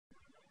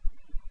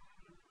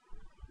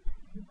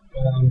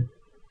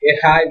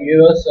Hi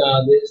viewers,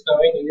 this is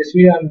Naveen. In this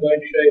video, I'm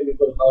going to show you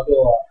people how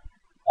to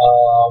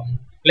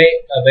play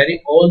a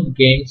very old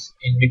games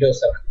in Windows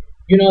 7.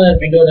 You know that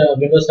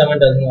Windows 7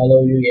 doesn't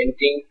allow you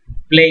anything to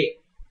play,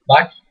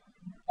 but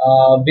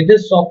with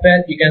this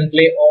software, you can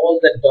play all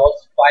the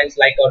DOS files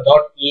like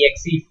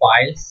 .exe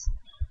files.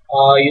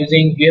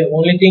 Using the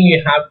only thing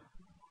you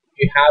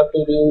have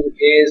to do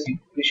is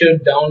you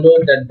should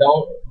download the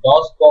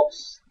DOS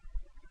box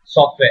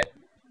software,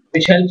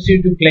 which helps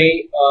you to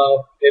play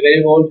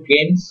very old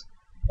games.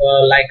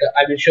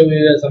 I will show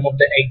you some of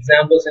the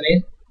examples in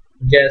it.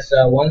 Just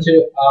once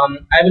you,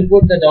 I will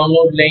put the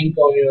download link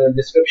on your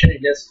description. You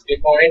just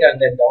click on it and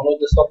then download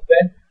the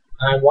software.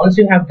 And once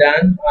you have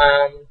done,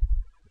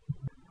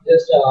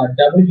 just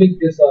double click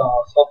this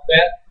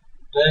software.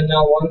 And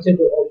now once it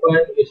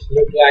open, it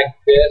look like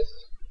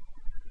this.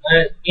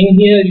 And in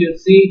here you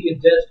see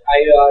it just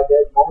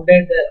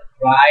mounted the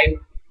drive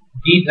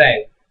D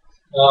drive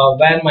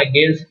where my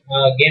games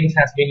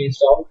has been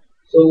installed.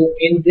 So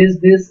in this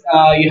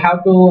you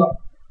have to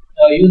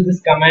use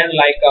this command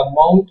like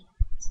mount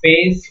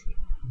space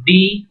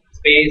D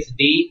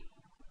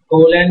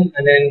colon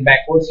and then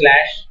backward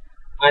slash,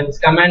 and this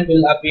command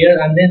will appear,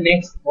 and then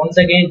next once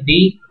again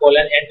D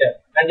colon enter,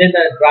 and then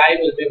the drive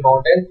will be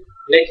mounted.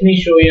 Let me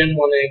show you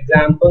one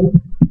example.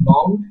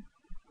 Mount,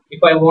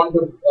 if I want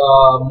to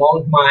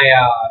mount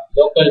my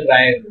local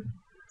drive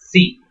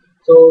C.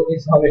 So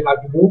this is how we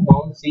have to do: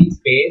 mount C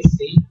space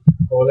C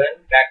colon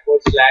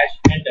backward slash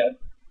enter.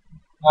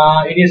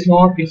 It is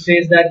not, it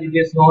says that it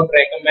is not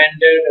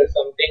recommended or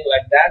something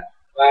like that,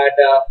 but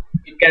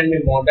it can be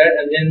mounted,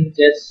 and then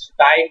just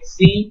type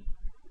C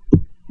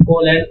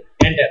colon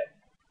enter.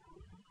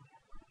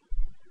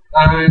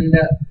 And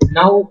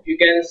now you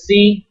can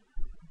see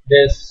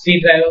the C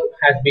drive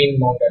has been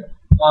mounted.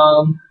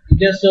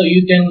 Just so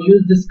you can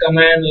use this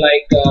command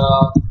like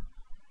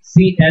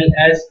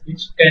CLS,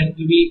 which can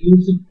be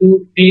used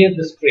to clear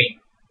the screen.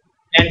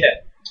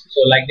 Enter.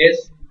 So like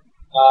this.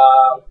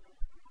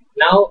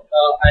 Now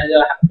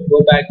I'll have to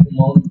go back to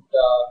mount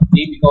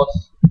D,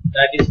 because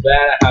that is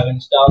where I have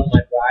installed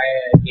my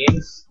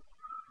games.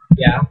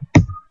 Yeah.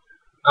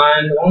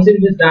 And once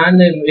it is done,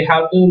 then we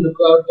have to look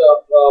out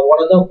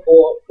what are the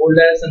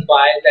folders and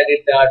files that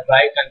it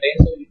drive contains.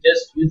 So you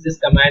just use this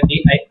command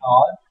dir.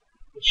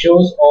 It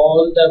shows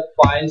all the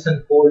files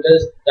and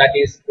folders that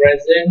is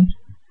present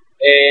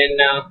in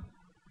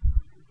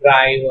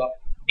drive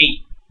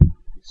D.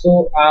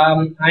 So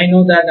I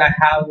know that I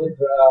have a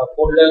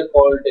folder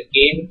called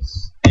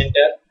games.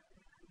 Enter.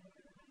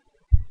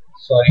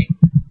 Sorry.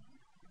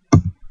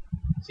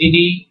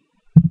 CD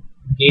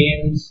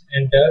games.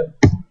 Enter.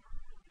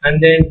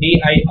 And then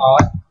dir,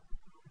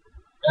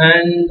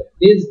 and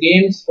this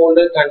games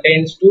folder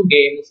contains two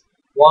games.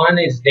 One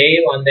is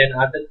Dave, and then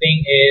other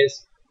thing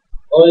is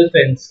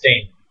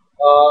Wolfenstein.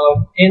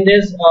 In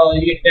this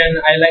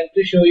I like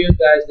to show you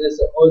guys this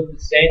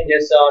Wolfenstein.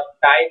 Just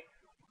type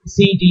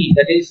cd,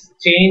 that is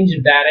change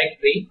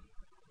directory,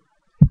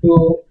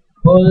 to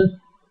Wolfenstein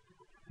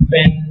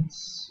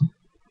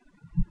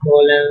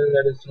colon,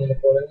 that is not a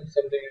colon,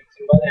 something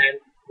symbol, and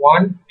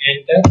one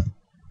enter.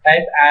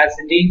 Type as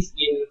it is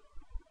in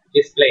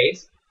this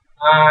place,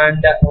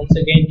 and once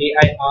again dir.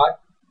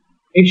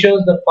 It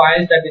shows the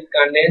files that it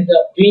contains.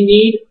 We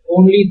need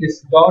only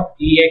this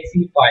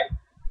 .exe file,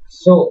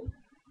 so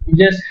you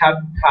just have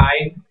to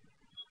type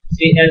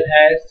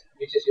cls,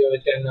 which is your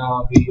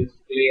be used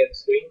to clear the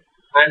screen.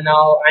 And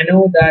now I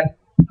know that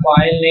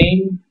file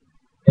name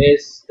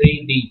is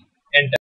 3D. Enter.